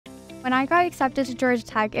When I got accepted to Georgia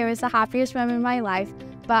Tech, it was the happiest moment of my life,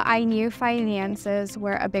 but I knew finances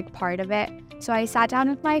were a big part of it. So I sat down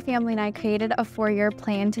with my family and I created a 4-year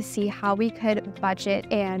plan to see how we could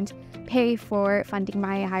budget and pay for funding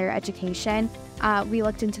my higher education. We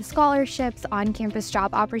looked into scholarships, on-campus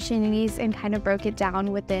job opportunities, and kind of broke it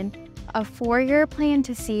down within a 4-year plan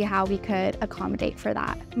to see how we could accommodate for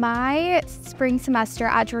that. My spring semester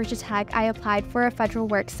at Georgia Tech, I applied for a federal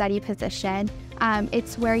work study position.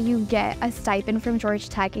 It's where you get a stipend from Georgia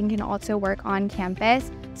Tech and can also work on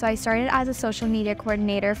campus. So I started as a social media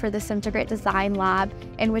coordinator for the SimToGrit Design Lab,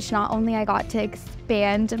 in which not only I got to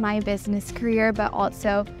expand my business career, but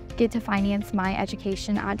also get to finance my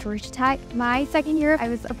education at Georgia Tech. My second year, I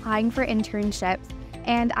was applying for internships,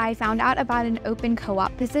 and I found out about an open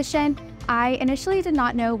co-op position. I initially did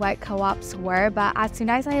not know what co-ops were, but as soon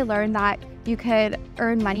as I learned that you could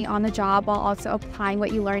earn money on the job while also applying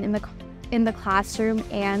what you learned in the classroom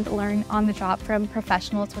and learn on the job from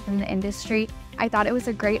professionals within the industry, I thought it was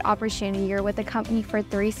a great opportunity. You're with the company for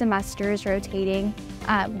 3 semesters, rotating,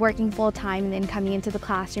 working full-time, and then coming into the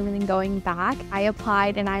classroom and then going back. I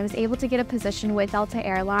applied and I was able to get a position with Delta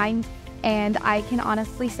Airlines, and I can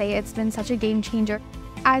honestly say it's been such a game changer.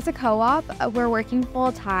 As a co-op, we're working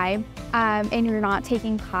full-time and you're not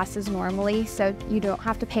taking classes normally, so you don't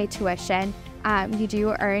have to pay tuition. You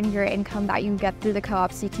do earn your income that you get through the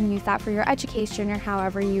co-op, so you can use that for your education or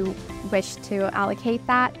however you wish to allocate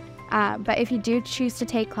that. But if you do choose to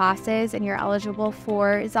take classes and you're eligible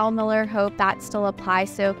for Zell Miller Hope, that still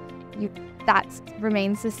applies, so that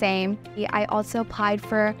remains the same. I also applied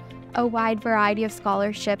for a wide variety of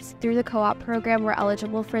scholarships through the co-op program. We're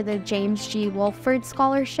eligible for the James G. Wolford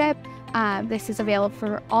Scholarship. This is available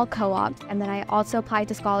for all co-ops, and then I also applied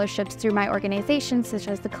to scholarships through my organizations such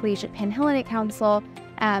as the Collegiate Panhellenic Council,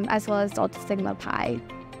 as well as Delta Sigma Pi.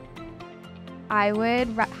 I would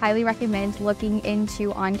highly recommend looking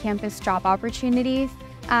into on-campus job opportunities.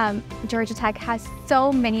 Georgia Tech has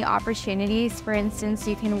so many opportunities. For instance,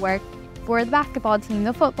 you can work for the basketball team,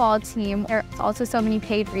 the football team. There's also so many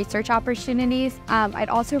paid research opportunities. I'd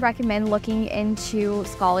also recommend looking into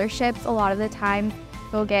scholarships. A lot of the time,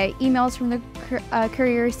 you'll get emails from the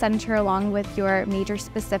Career Center along with your major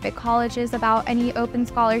specific colleges about any open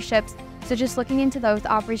scholarships. So just looking into those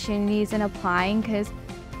opportunities and applying, because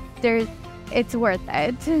it's worth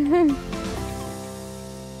it.